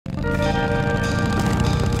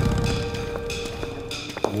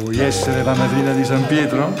Vuoi essere la madrina di San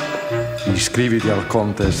Pietro? Iscriviti al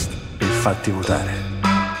contest e fatti votare.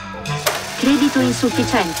 Credito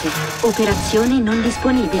insufficiente. Operazione non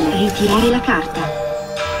disponibile. Ritirare la carta.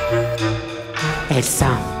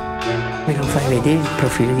 Elsa, me lo fai vedere il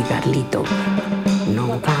profilo di Carlito?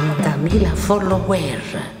 90.000 follower.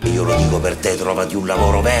 Io lo dico per te, trovati un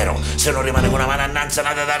lavoro vero, se non rimane con una manannanza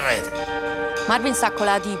nata da rete. Marvin sta con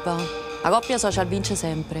la tipa. La coppia social vince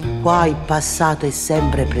sempre. Qua il passato è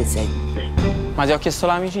sempre presente. Ma ti ho chiesto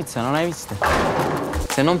l'amicizia, non hai visto?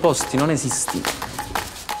 Se non posti, non esisti.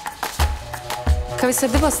 Capisci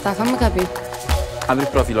di posta, fammi capire. Apri il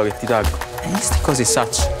profilo che ti taggo. E queste cose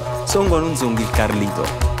sacci. Songo non zunghi il Carlito.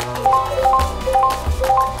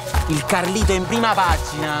 Il Carlito in prima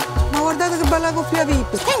pagina. Ma guardate che bella coppia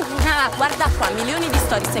VIP. Guarda qua, milioni di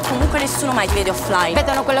stories e comunque nessuno mai ti vede offline.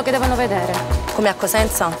 Vedono quello che devono vedere. Come a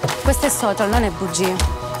Cosenza. Questo è social, non è bugia.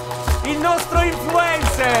 Il nostro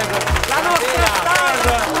influencer, la nostra star,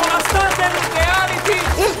 la star del reality.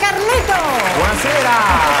 Il Carlito! Buonasera.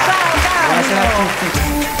 Ciao, buonasera a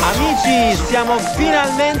tutti. Amici, siamo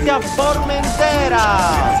finalmente a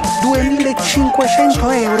Formentera.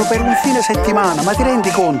 2.500 euro per un fine settimana, ma ti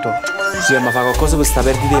rendi conto? Sì, ma fa qualcosa per sta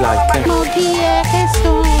perdita di like. Ma chi è che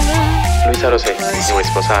sono? Luisa Rosetti, ti vuoi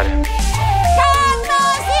sposare?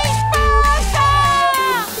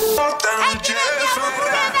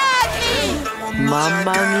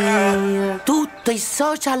 Mamma mia, tutto i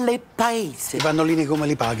social e paese. I pannolini come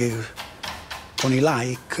li paghi? Con i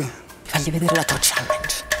like? Fagli vedere la tua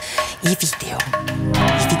challenge. I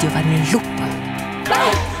video vanno in loop.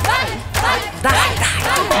 Dai,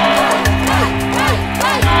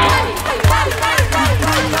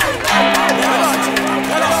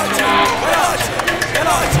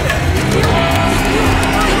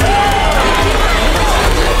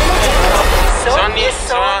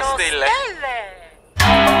 Sono stelle.